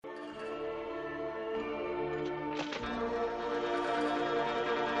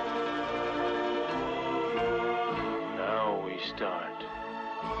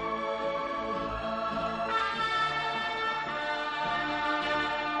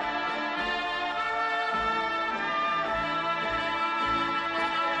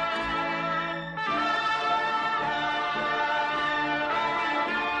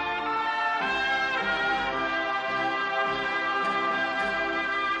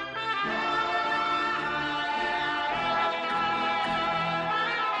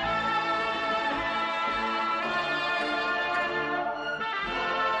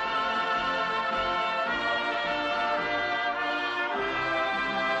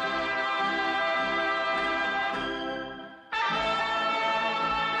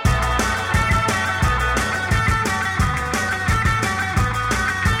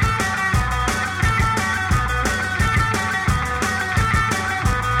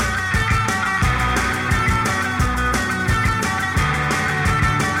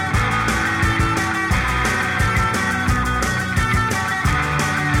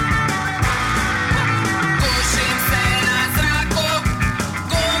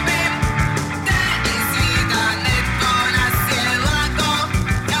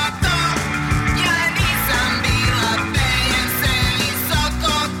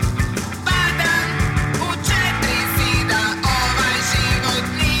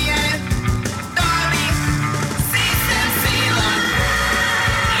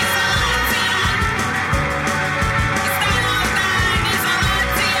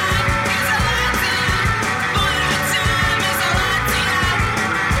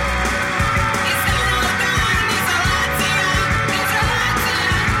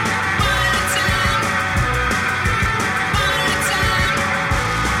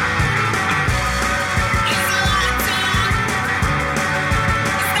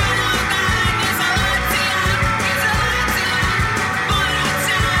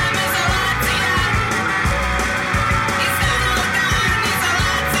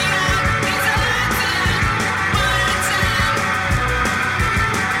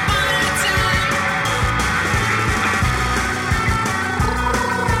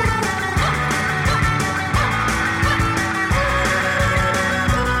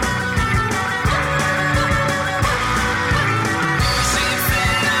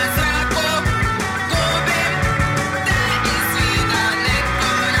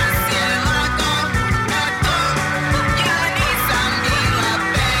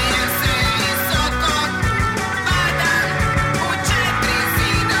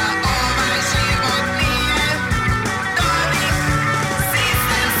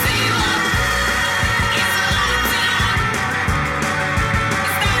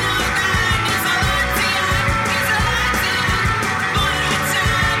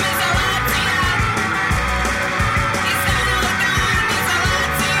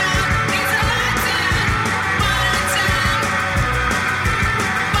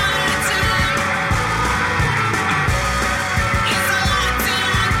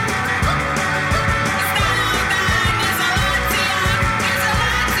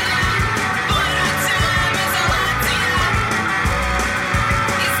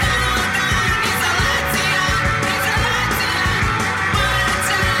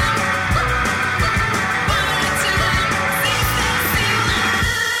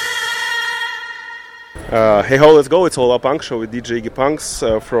Hey ho, let's go. It's All About Punk Show with DJ Iggy Punks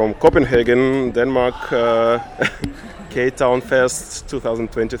from Copenhagen, Denmark, K-Town Fest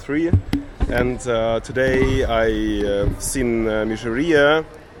 2023. And today I've seen Mižerija,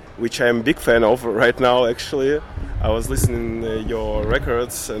 which I'm a big fan of right now, actually. I was listening your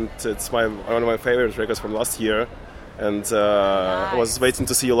records, and it's one of my favorite records from last year. And I was waiting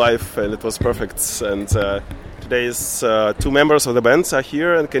to see you live, and it was perfect. And today's two members of the band are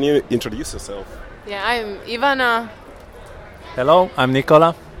here, and can you introduce yourself? Yeah, I'm Ivana. Hello, I'm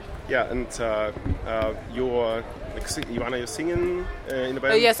Nikola. Yeah, and you're Ivana, you're singing in the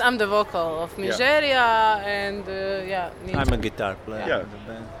band? Yes, I'm the vocal of Mižerija, and I'm a guitar player in the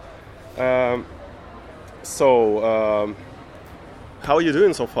band. So, how are you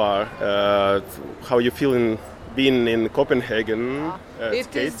doing so far? How are you feeling being in Copenhagen at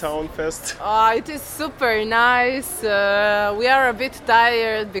K-Town Fest? It is super nice. We are a bit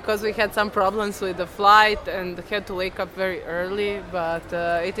tired because we had some problems with the flight and had to wake up very early, but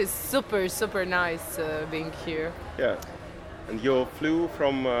it is super, super nice being here. Yeah. And you flew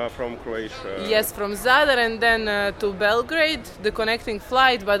from Croatia? Yes, from Zadar and then to Belgrade, the connecting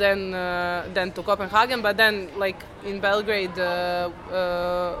flight, but then to Copenhagen. But then, like in Belgrade,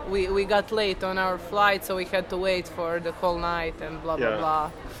 we got late on our flight, so we had to wait for the whole night and blah blah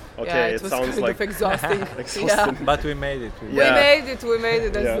blah. Okay, it was sounds kind like of exhausting. exhausting. But we made it. We made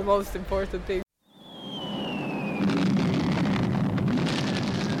it. That's the most important thing.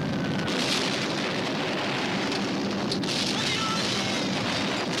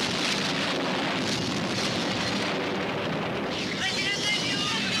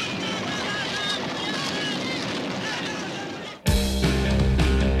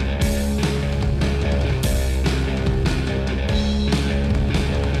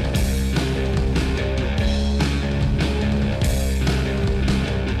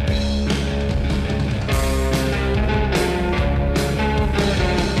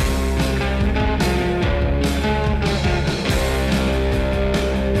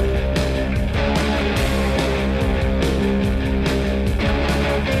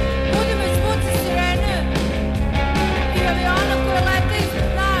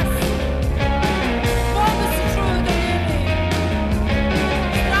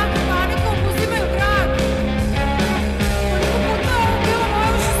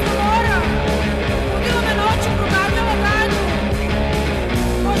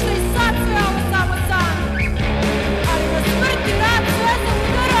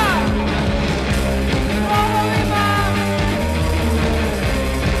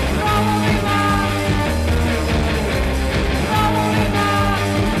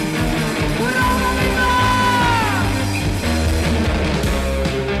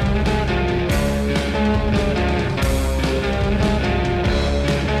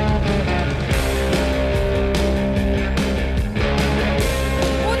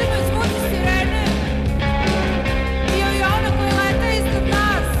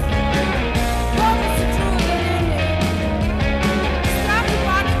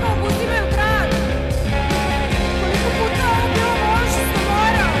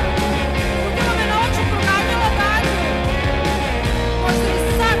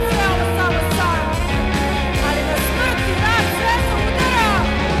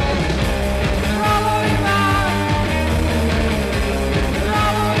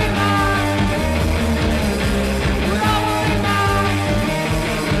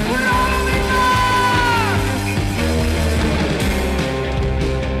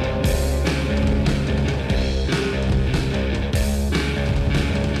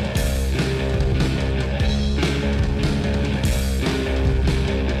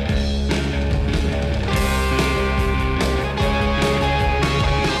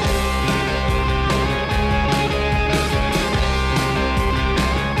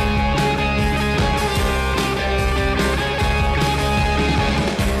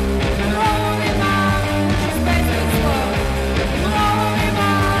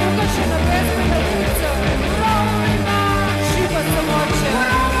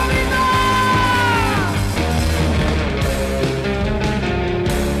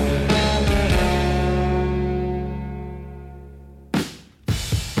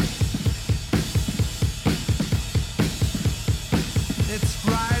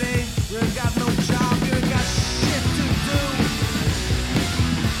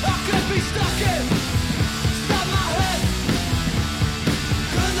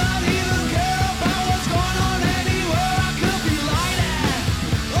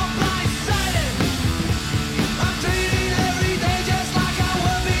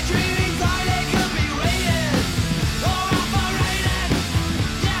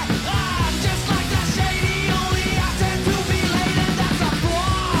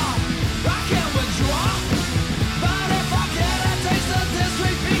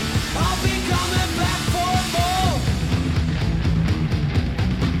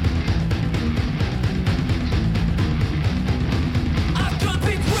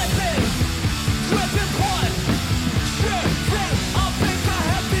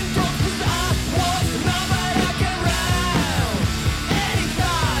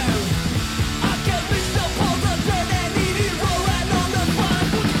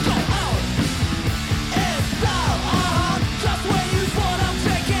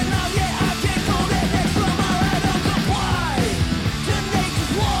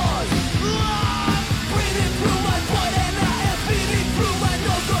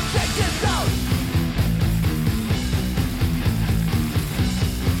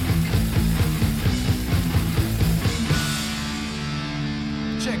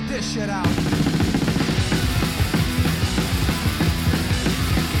 shit out.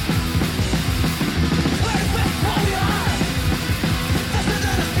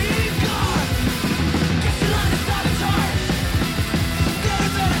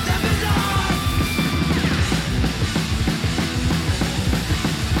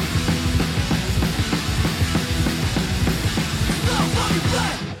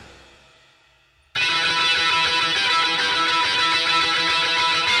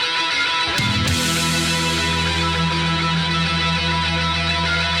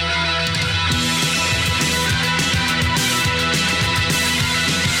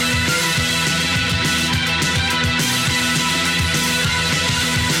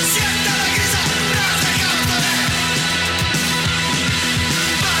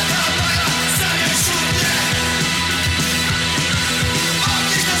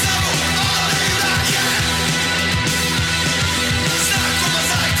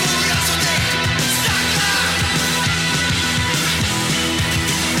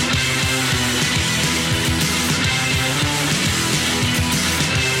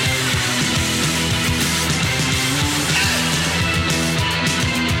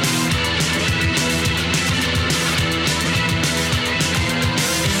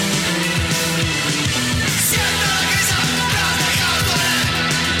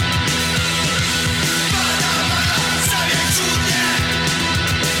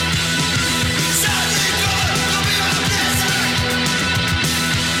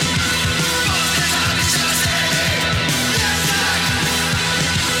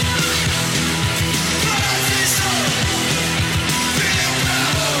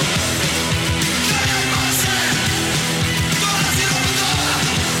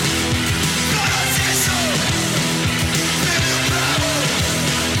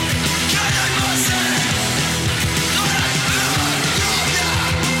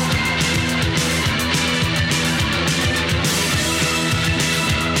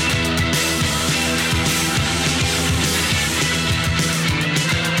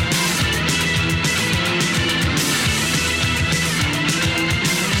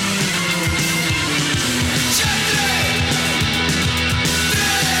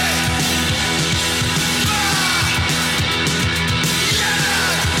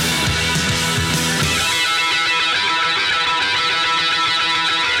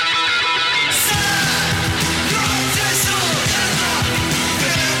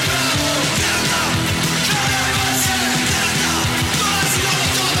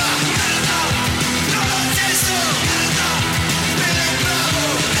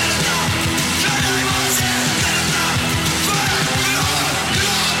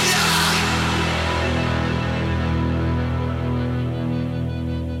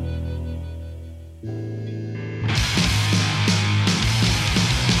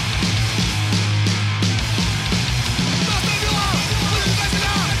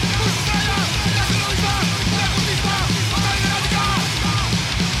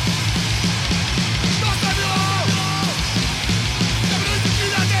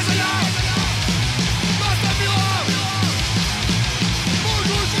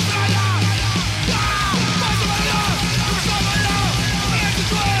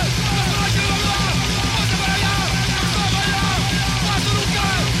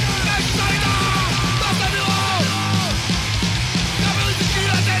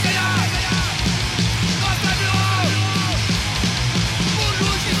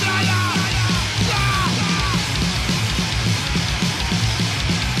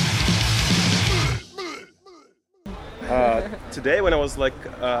 Today, when I was like,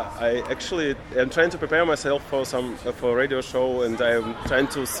 I actually am trying to prepare myself for a radio show, and I'm trying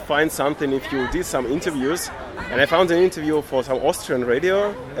to find something. If you did some interviews, and I found an interview for some Austrian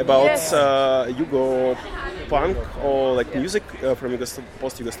radio about Yugo punk or like music from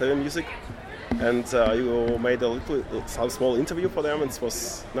post-Yugoslavian music, and you made some small interview for them, and it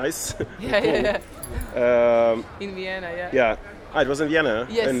was nice. In Vienna, Yeah. It was in Vienna.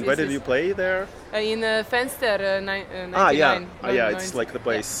 Yes, and where did you play there? In Fenster 99. It's like the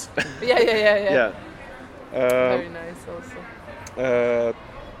place. Yeah. Very nice also.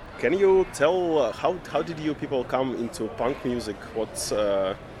 Can you tell how did you people come into punk music?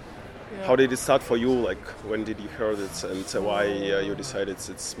 How did it start for you? Like, when did you hear it, and why you decided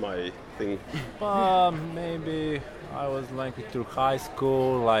it's my thing? Maybe I was like through high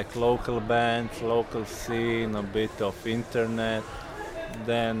school, like local bands, local scene, a bit of internet.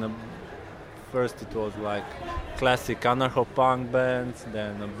 Then first it was like classic anarcho-punk bands,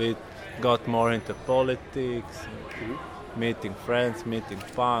 then a bit got more into politics, meeting friends, meeting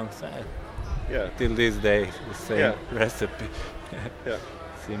punks. Till this day, the same recipe.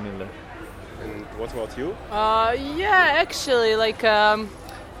 similar. And what about you? Yeah, actually, like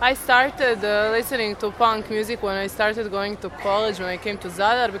I started listening to punk music when I started going to college when I came to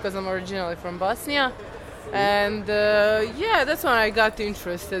Zadar because I'm originally from Bosnia. And yeah, that's when I got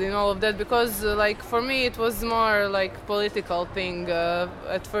interested in all of that because like for me it was more like political thing.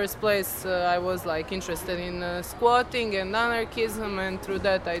 At first place I was like interested in squatting and anarchism, and through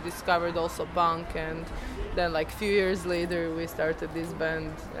that I discovered also punk, and then like few years later we started this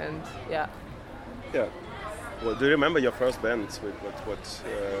band, and yeah. Yeah. Well, do you remember your first band? What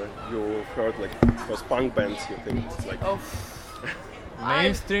you heard, like first punk band you think? It's like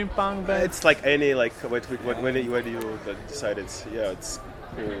Mainstream punk band? it's like any like when you decided? Yeah, it's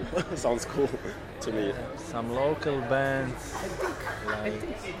cool. Sounds cool to me. Some local bands. I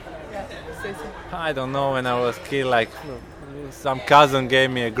think yeah, say so. I don't know, when I was kid, like some cousin gave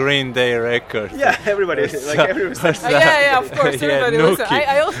me a Green Day record. Yeah, everybody Yeah, of course, everybody listens.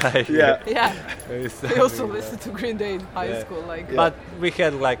 I also yeah. I also listened to Green Day in high school, like. Yeah. But we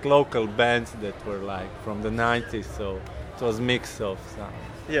had like local bands that were like from the 90s, so it was mix of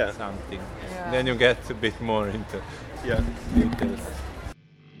something. Yeah. Then you get a bit more into Yeah. details.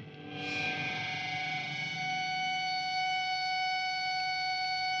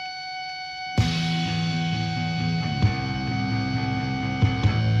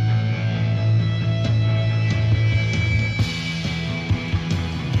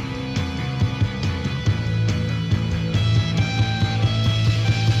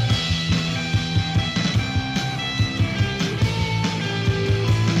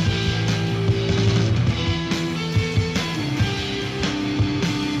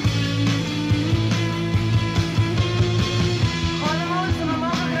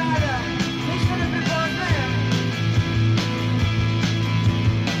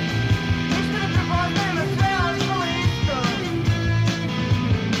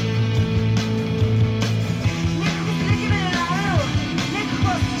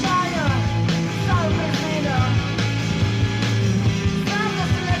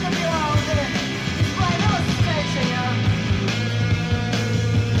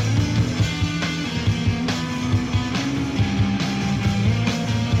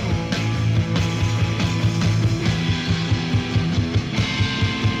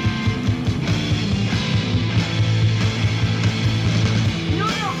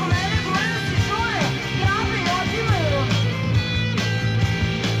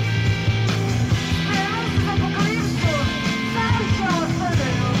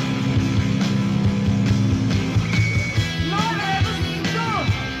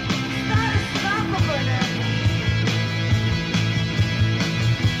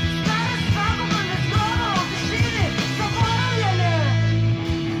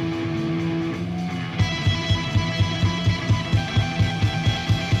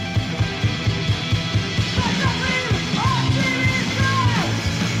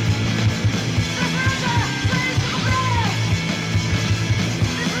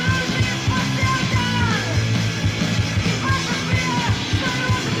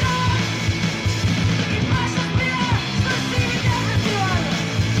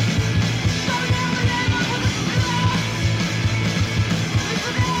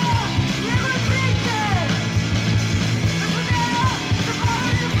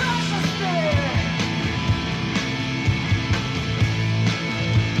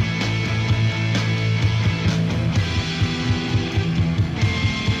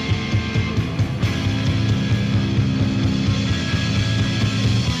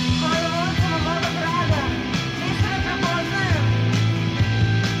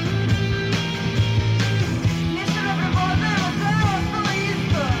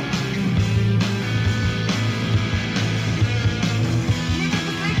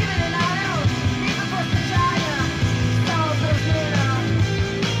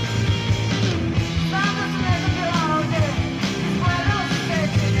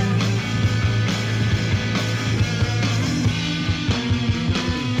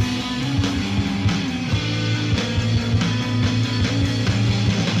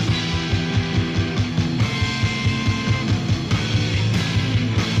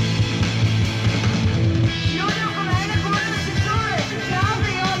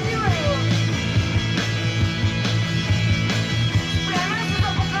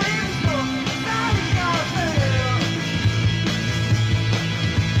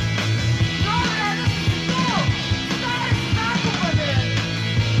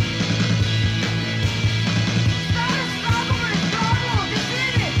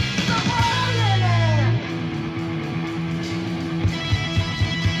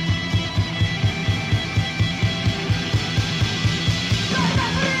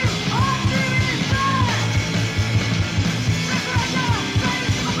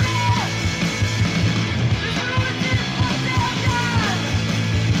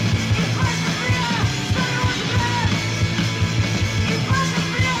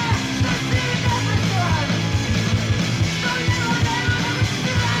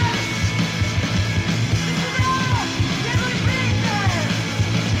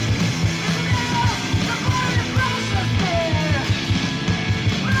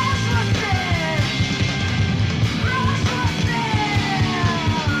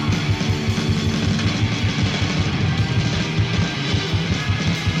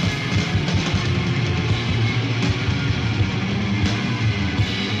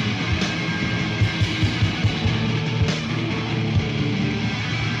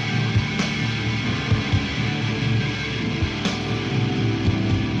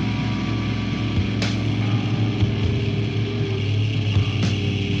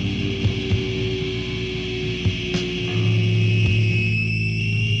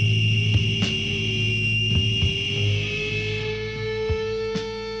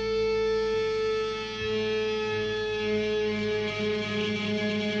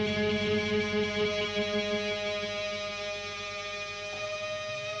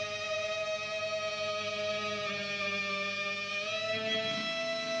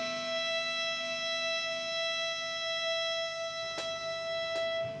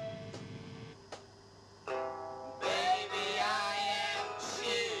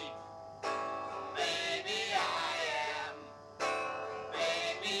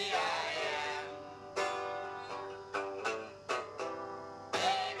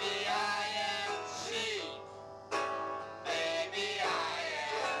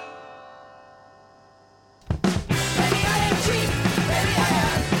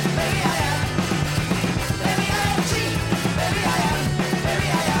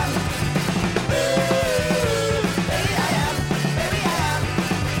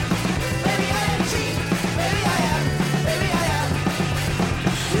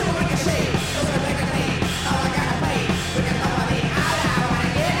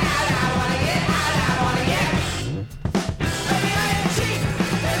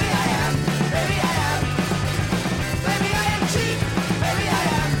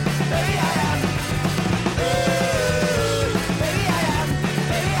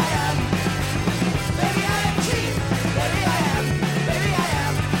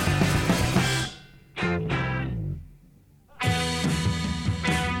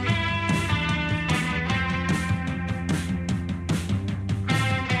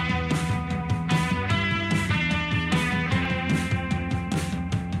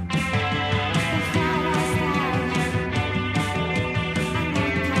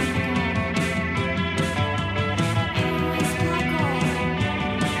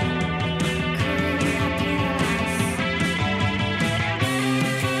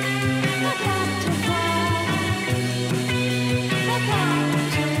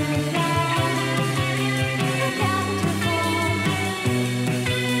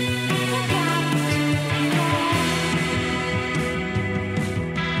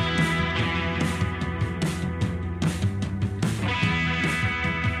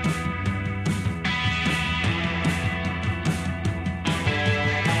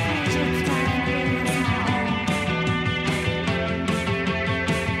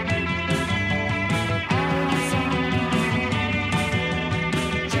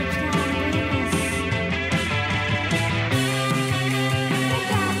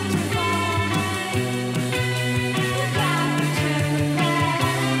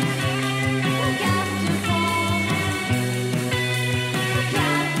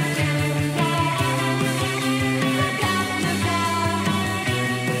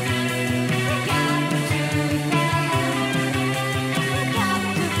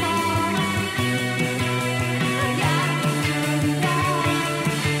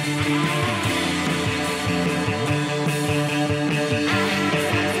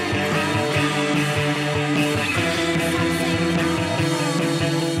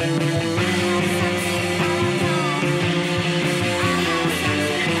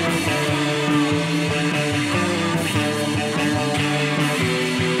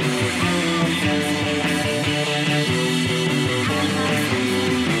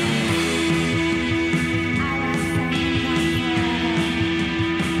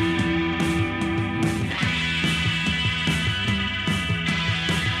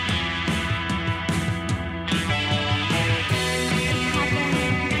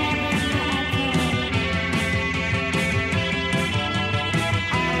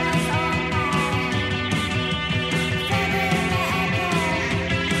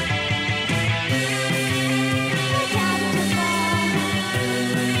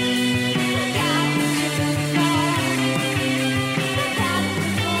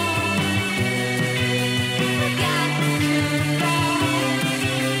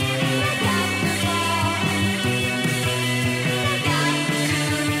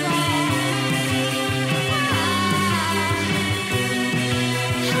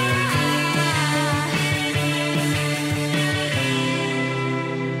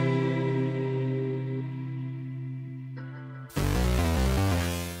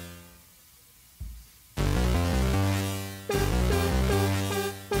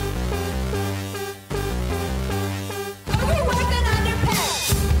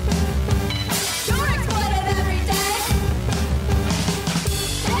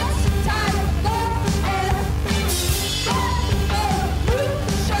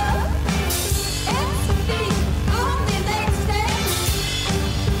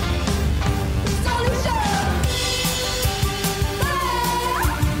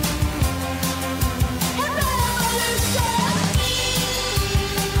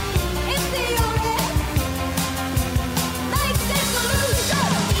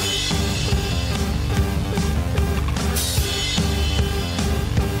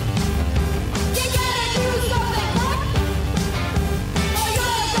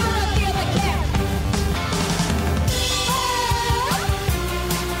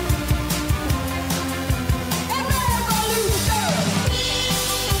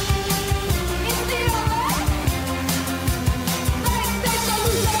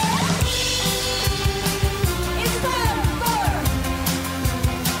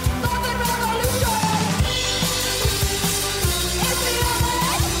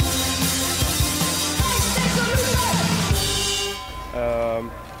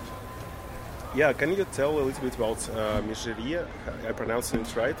 Yeah, can you tell a little bit about Mižerija? I pronounced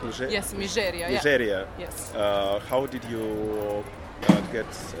it right? Yes, Mižerija. Mižerija. Yes. How did you get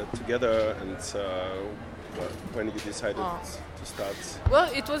together, and when you decided to start? Well,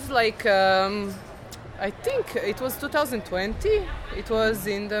 it was like I think it was 2020. It was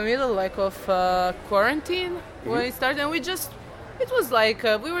in the middle of quarantine when it started, and it was like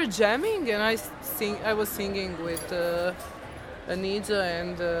we were jamming, and I was singing with Anita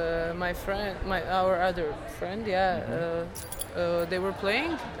and our other friend. They were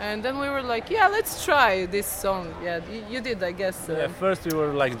playing, and then we were like, let's try this song. You did, I guess. First we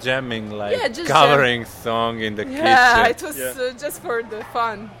were like jamming, just covering song in the kitchen. Yeah, it was just for the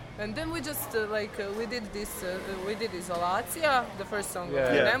fun. And then we just we did Izolacija, the first song of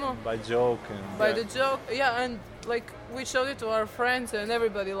the demo. By joke. The joke, and we showed it to our friends, and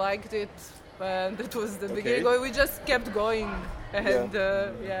everybody liked it. And it was the beginning. We just kept going, and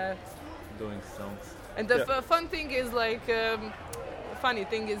doing songs. And the funny thing is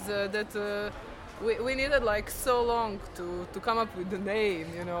that we needed so long to come up with the name,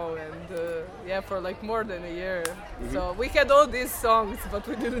 and for more than a year. Mm-hmm. So we had all these songs, but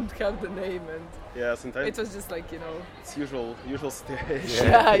we didn't have the name, and sometimes it was just it's usual situation.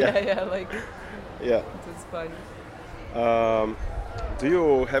 It was funny. Do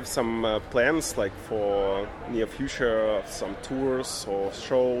you have some plans for near future, some tours or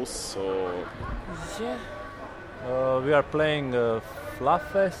shows? We are playing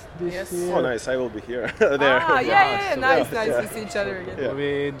Fluffest this year. Oh, nice! I will be here. Nice to see each other again. Yeah.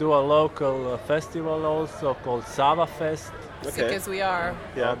 We do a local festival also called Sava Fest. Because we are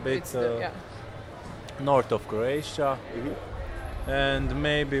a bit north of Croatia. Mm-hmm. And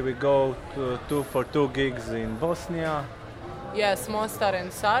maybe we go for two gigs in Bosnia. Yes, Mostar and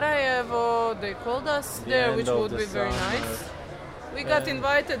Sarajevo, they called us there, which would be very nice. We got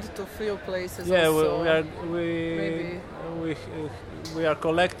invited to few places also. We are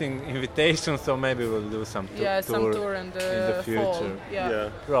collecting invitations, so maybe we'll do some tour in the future.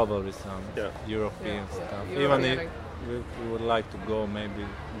 Fall. Probably some European stuff. Even if we would like to go maybe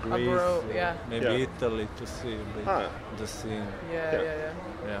Greece, maybe Italy to see a bit the scene.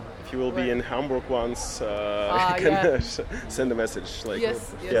 If you will be in Hamburg once, you can send a message.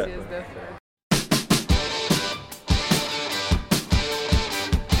 Yes, definitely.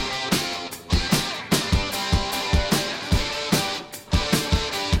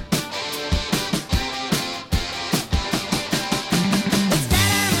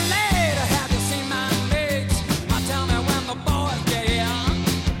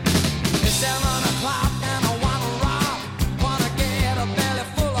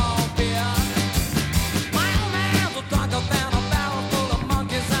 My old man's a drunk, a barrel full of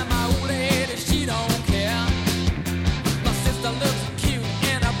monkeys, and my old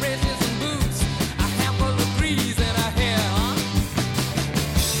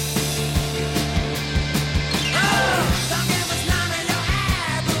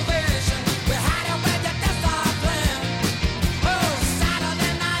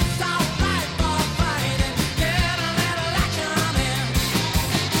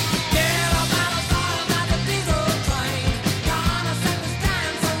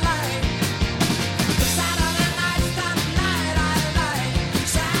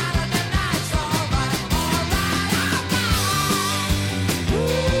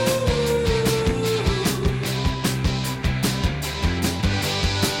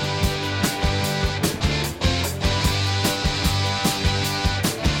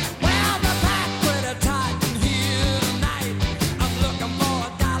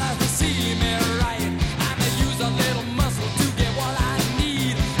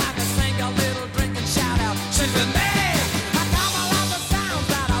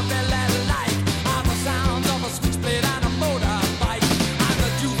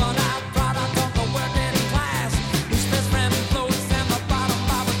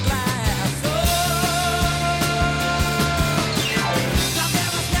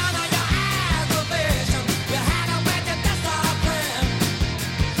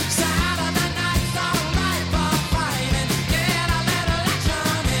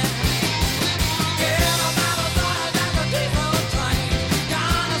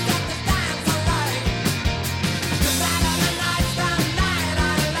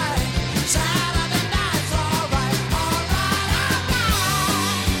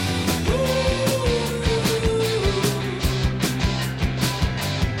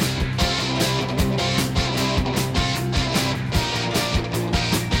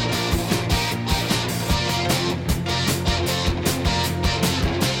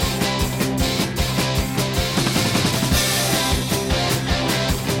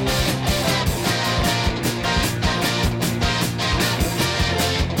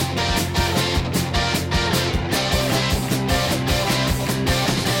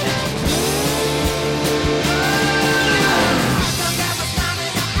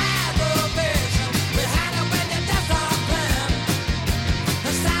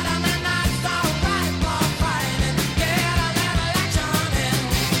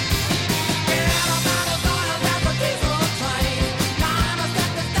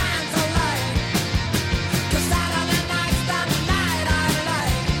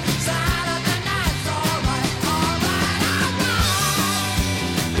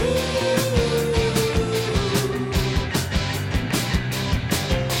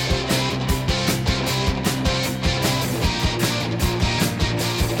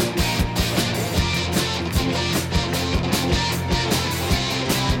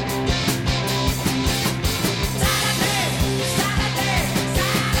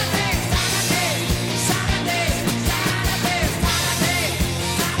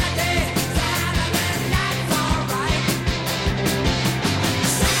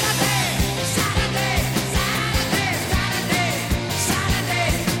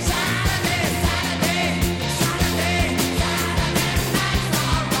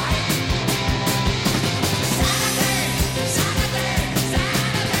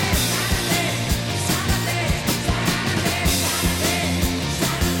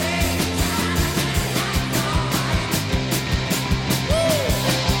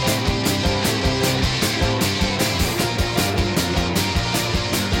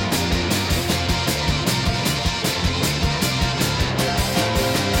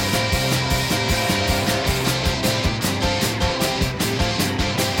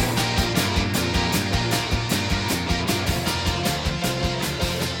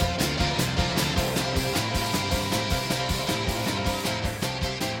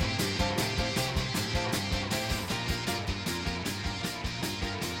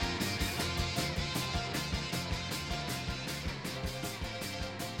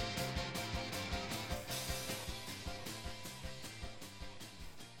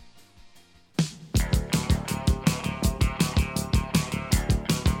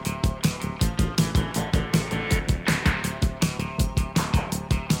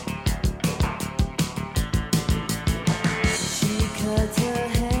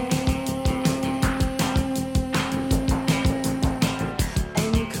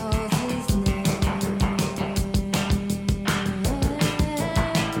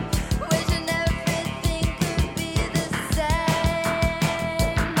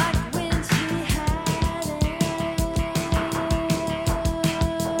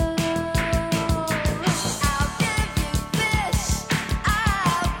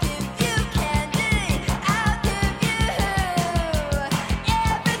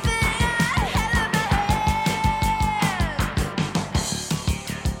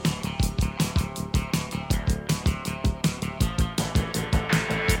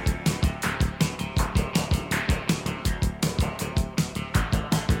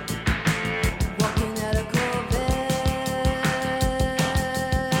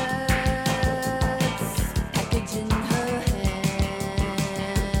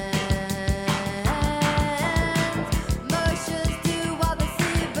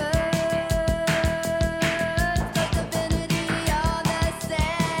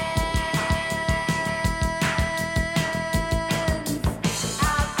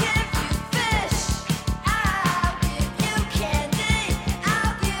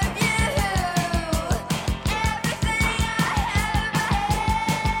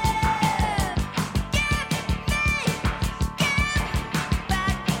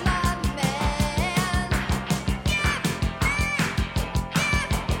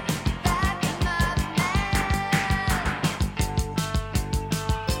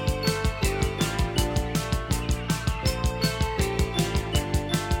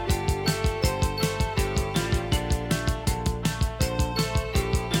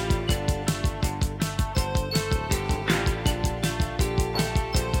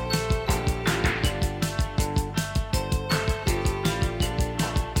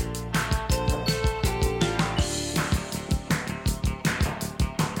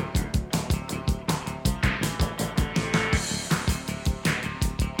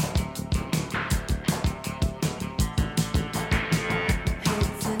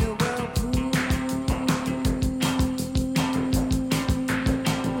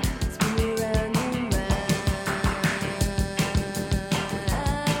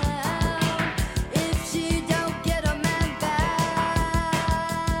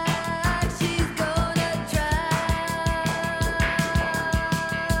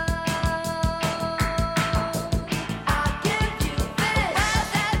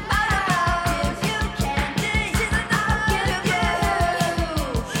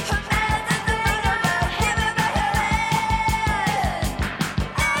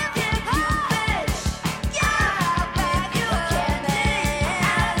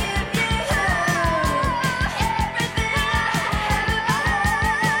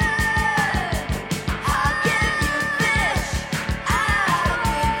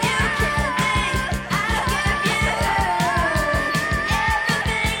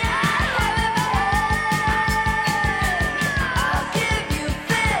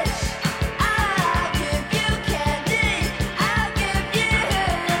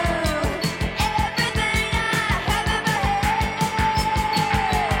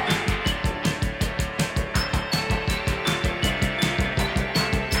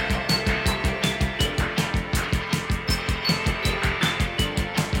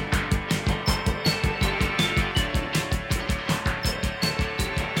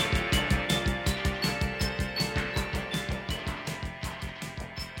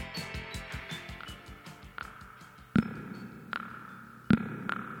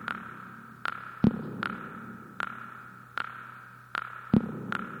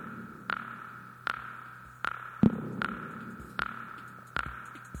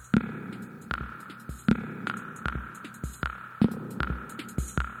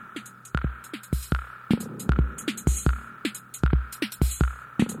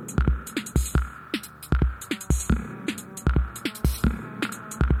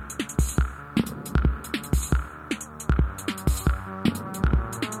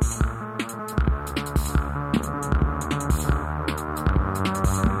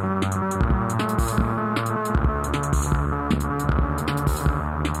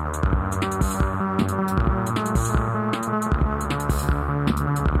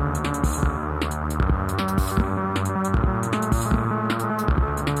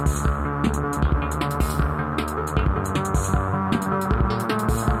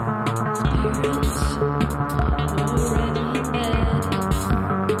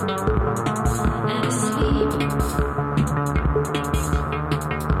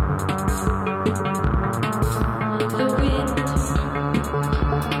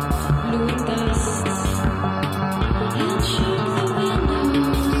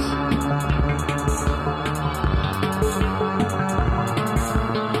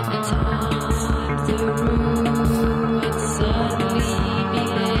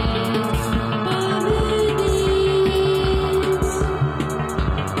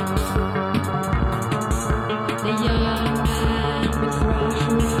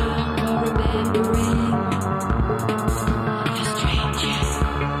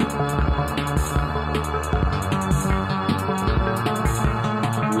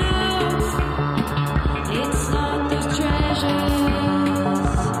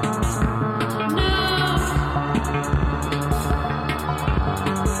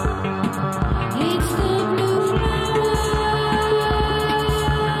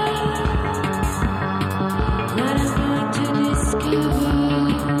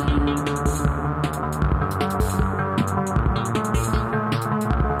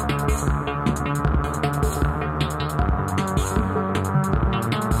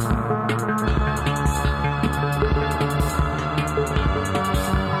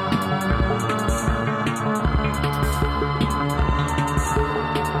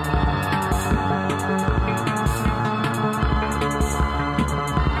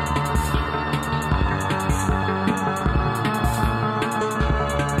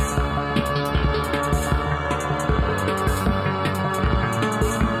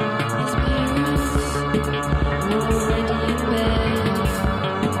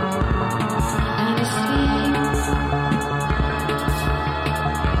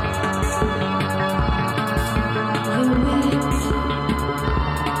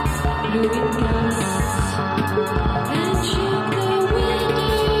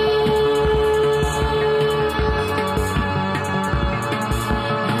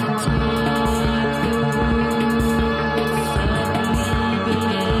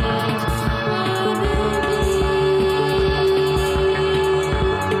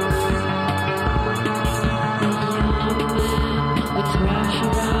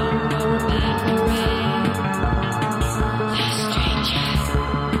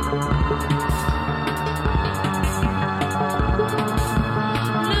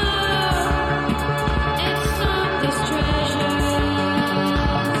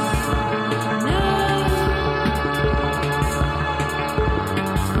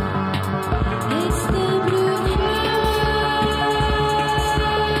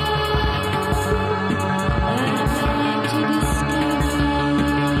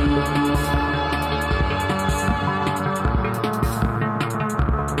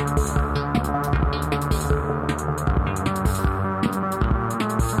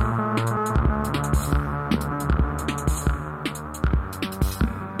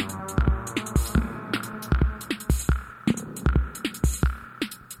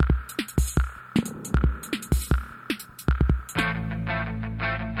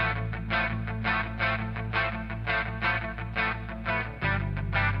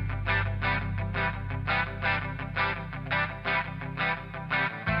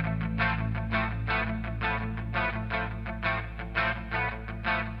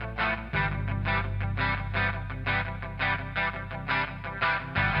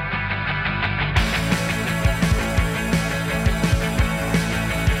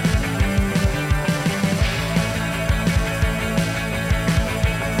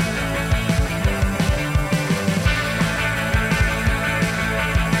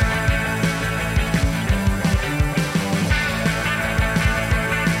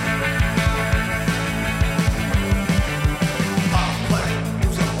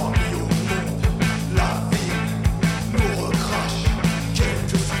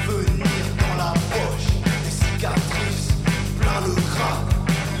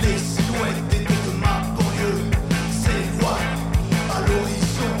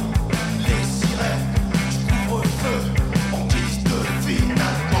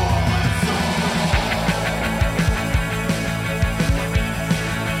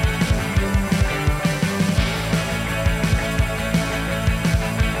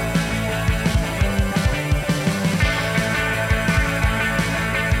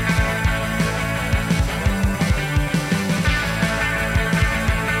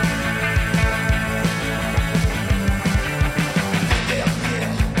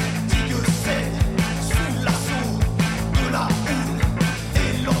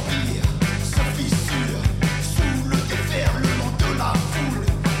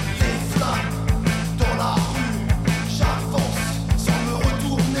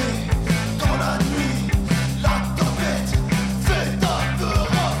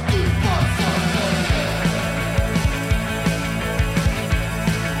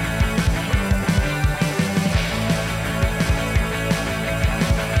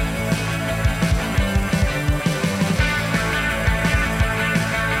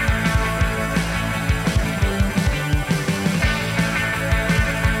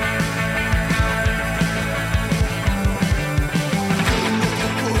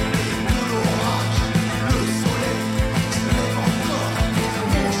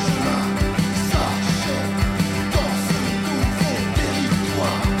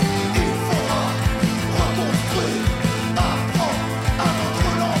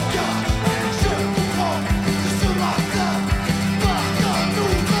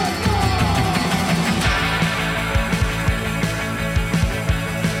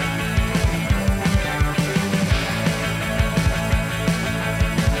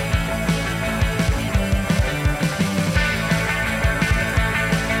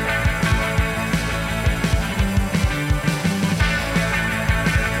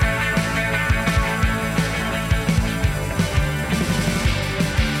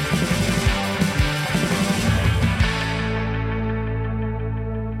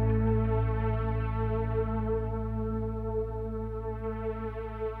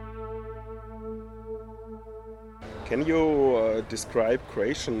Can you describe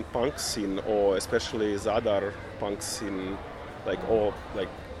Croatian punk scene, or especially Zadar punk scene,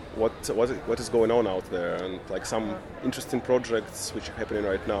 what is going on out there, and like some interesting projects which are happening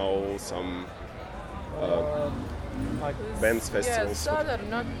right now, some like bands, festivals? Yeah, Zadar,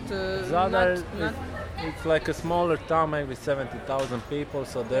 Zadar, it's like a smaller town, maybe 70,000 people.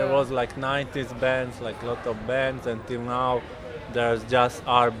 So there was like 90s bands, like a lot of bands. Until now, there's just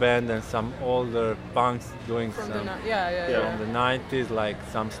our band and some older punks doing from some from the 90s, like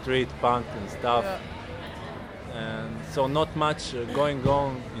some street punk and stuff. Yeah. And so not much going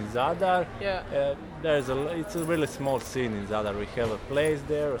on in Zadar. Yeah. It's a really small scene in Zadar. We have a place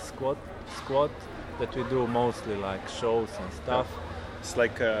there, a squat that we do mostly like shows and stuff. It's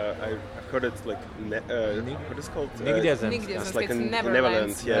like I heard it's like what is it called? Nigdezem. It's like it's in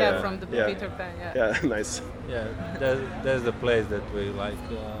Neverland. yeah. From the Yeah. Peter Pan. Yeah. Yeah, nice. Yeah, there's the place that we like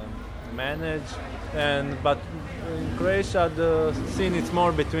manage, but in Croatia the scene is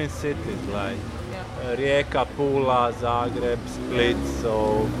more between cities, like Rijeka, Pula, Zagreb, Split.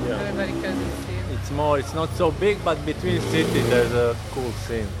 So Everybody has a scene. it's not so big, but between cities there's a cool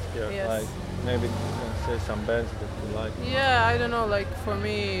scene. Yeah. Yes. Like maybe you can say some bands that you like. Yeah, I don't know. Like for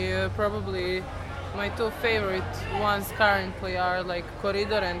me, probably my two favorite ones currently are like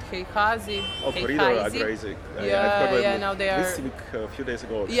Corridor and Heihazi. Oh, Corridor are crazy. Yeah, now they are. This week, a few days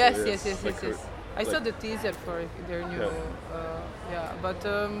ago. Actually, Yes. like, I saw the teaser for their new. But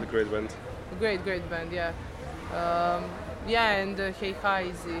a great band. great band. Yeah. And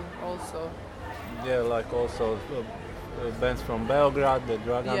Heihazi also. Yeah, like also bands from Belgrade, the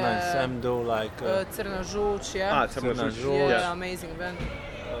Dragana and Sam do like Crna Žuč, yeah. Crna Žuč. Yeah, amazing band.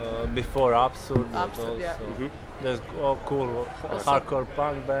 Before Absurd. but Absurd, also yeah. There's all cool hardcore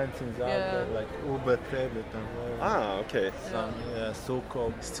punk bands in Zagreb, Yeah. like Uber Tebet and Okay. some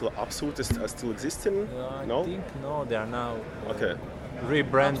Sukob. Still Absurd is still existing? No? I think no, they are now Okay.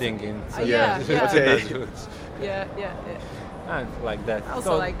 rebranding in Yeah. Okay. Yeah. and like that.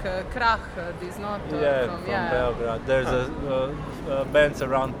 Also So, like Krah, this not from Belgrade. There's bands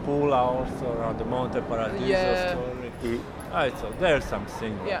around Pula, also around the Monte Paradiso Yeah. story. So there's some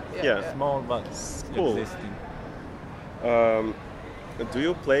scene. Yeah. Small but Cool. existing. Do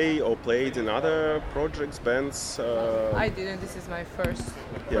you play or played in other projects, bands? I didn't. This is my first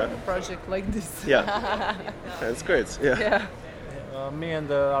project like this. Yeah, that's great. Yeah. Me and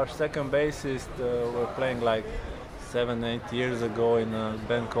our second bassist were playing like 7-8 years ago in a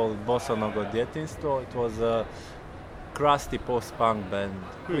band called Bosonogo Djetinstvo. It was a crusty post-punk band.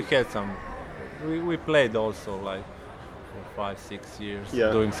 We had some. We played also like for 5-6 years,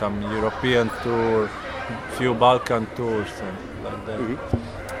 doing some European tour, few Balkan tours and like that.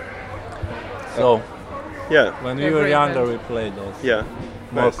 So when we were younger, we played also. Yeah.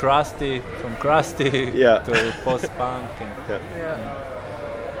 More Nice. crusty, from crusty to post-punk.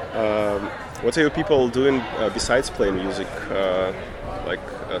 What are you people doing besides playing music?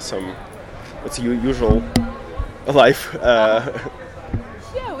 What's your usual life?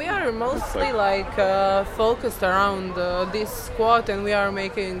 We are mostly like focused around this squad, and we are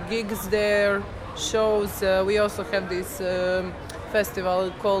making gigs there, shows. We also have this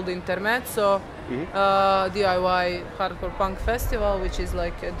festival called Intermezzo, DIY Hardcore Punk Festival, which is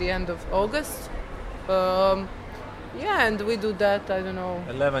like at the end of August. And we do that, I don't know.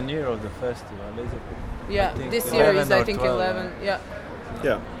 11 years of the festival, is it? Yeah, this year is I think 11. Yeah.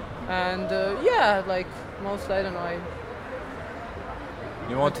 And like mostly, I don't know.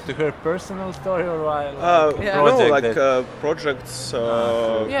 You wanted to hear personal story or project? Projects.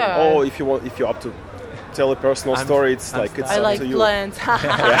 Or if you're up to tell a personal story, it's like it's I up like to you. plants.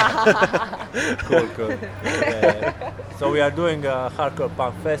 Cool. So we are doing a hardcore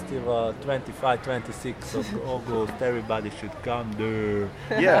punk festival 25-26 of August. Everybody should come there.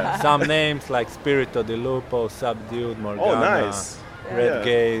 Yeah. Some names like Spirito di Lupo, Subdued, Morgana, Oh, nice. Red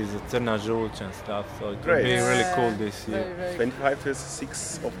Gaze, Crna Žuč and stuff. So it will be really cool this year. Very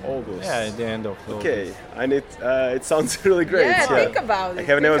 25-26 of August. Yeah, at the end of August. Okay, and it sounds really great. Yeah, think about it. I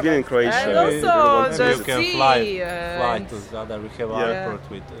have never been in Croatia. And I really also want to Maybe the you can sea, fly to Zadar. We have airport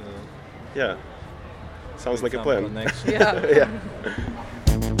with sounds like a some plan. connection. Yeah.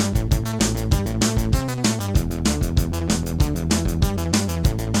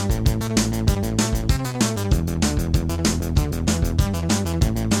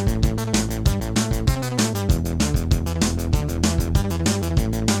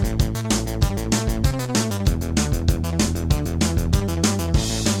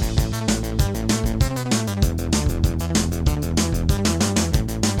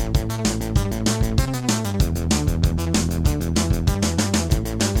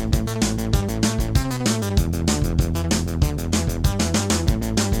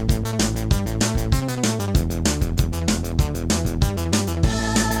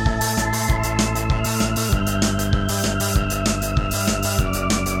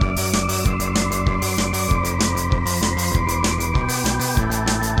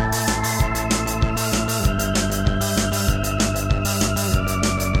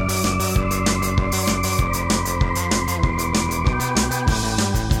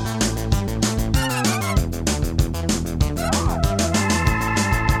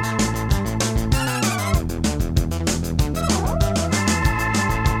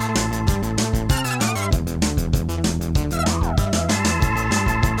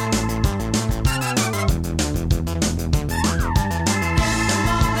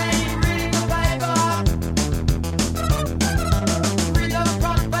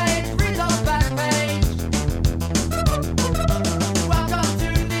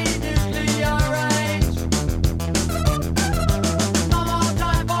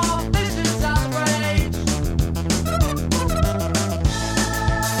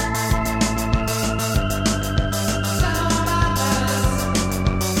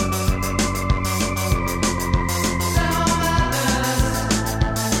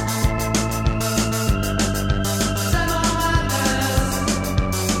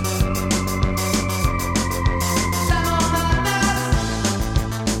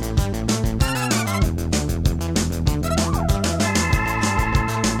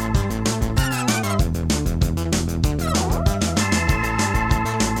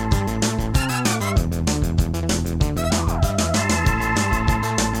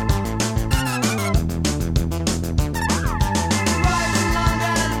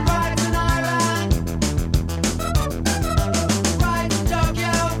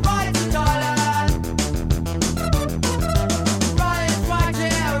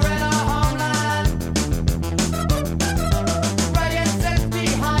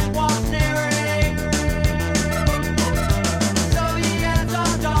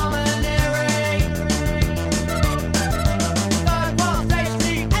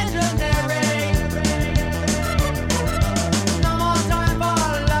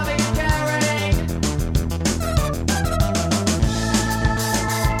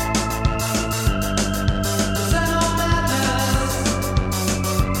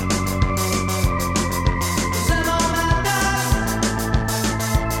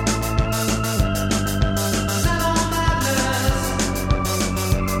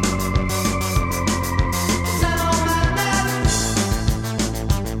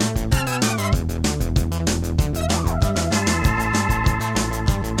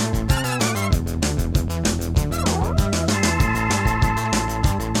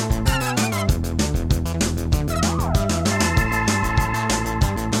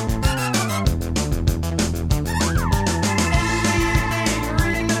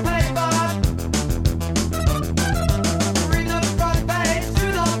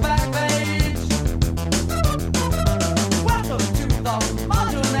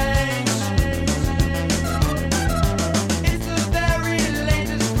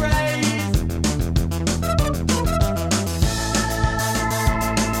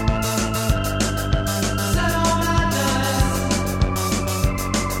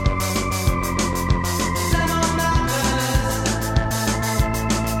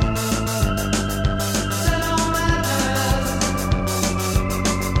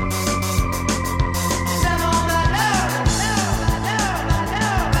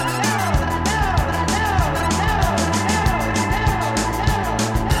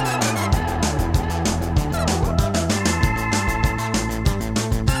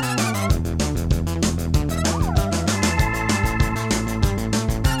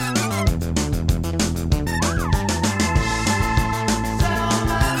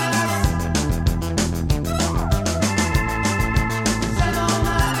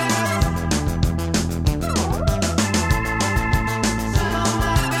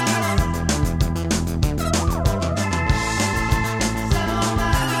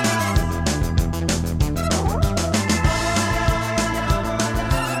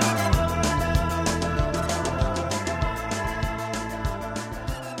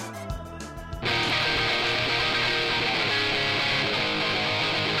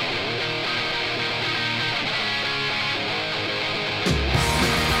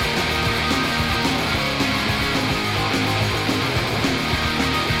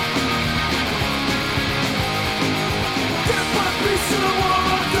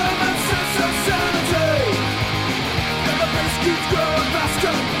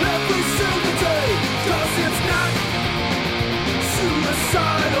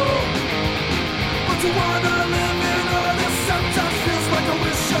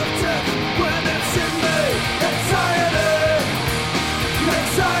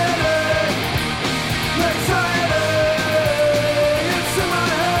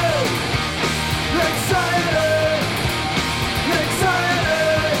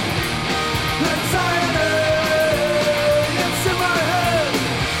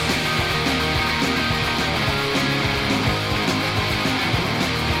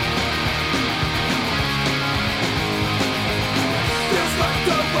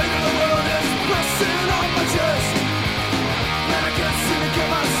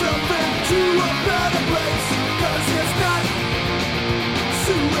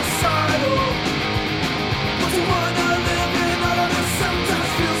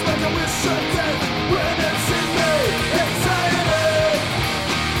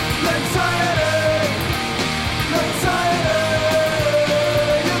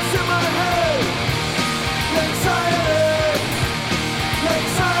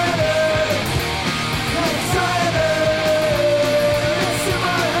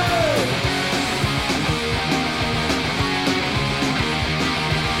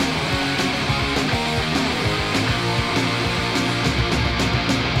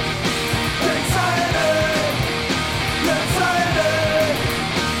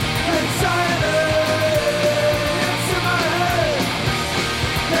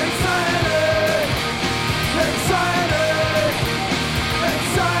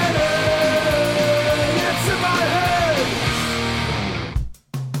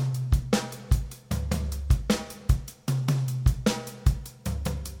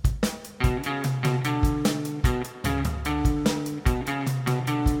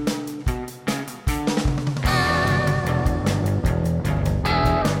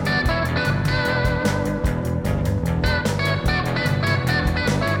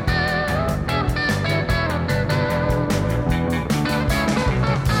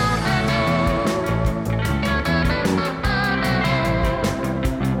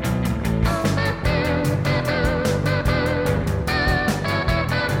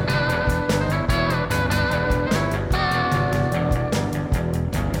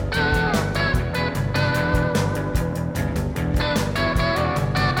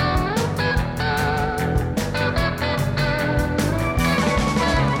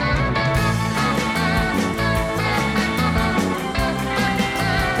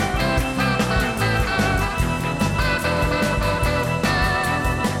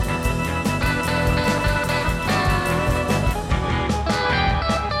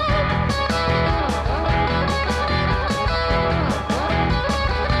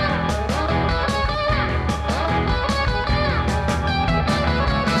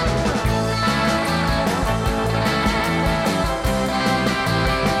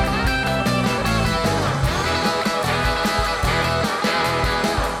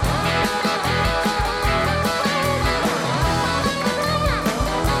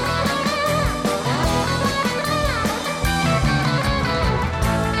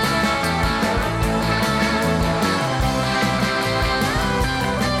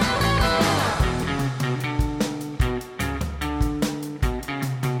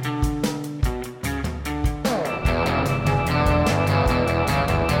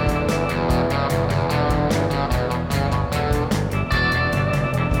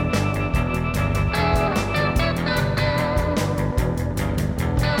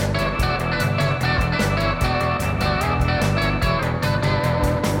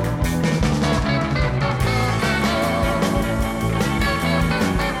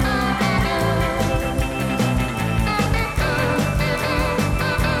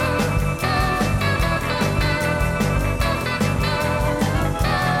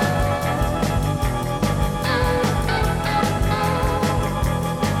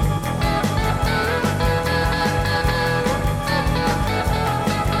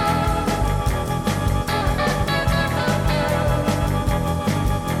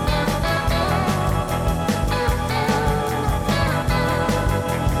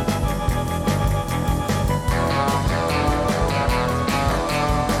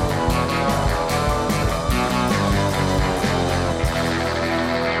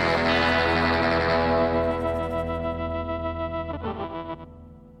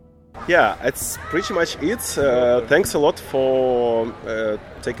 Yeah, it's pretty much it. Thanks a lot for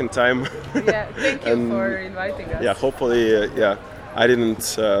taking time. Yeah, thank you for inviting us. Yeah, hopefully, I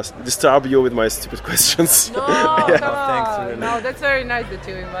didn't disturb you with my stupid questions. No, yeah. come on. Thanks, really. No, that's very nice that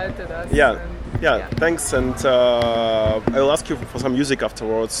you invited us. Yeah, thanks, and I'll ask you for some music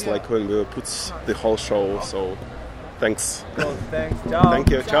afterwards, like when we put the whole show. So, thanks. Cool, thanks. Ciao. Thank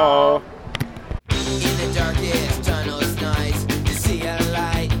you. Ciao. In the darkest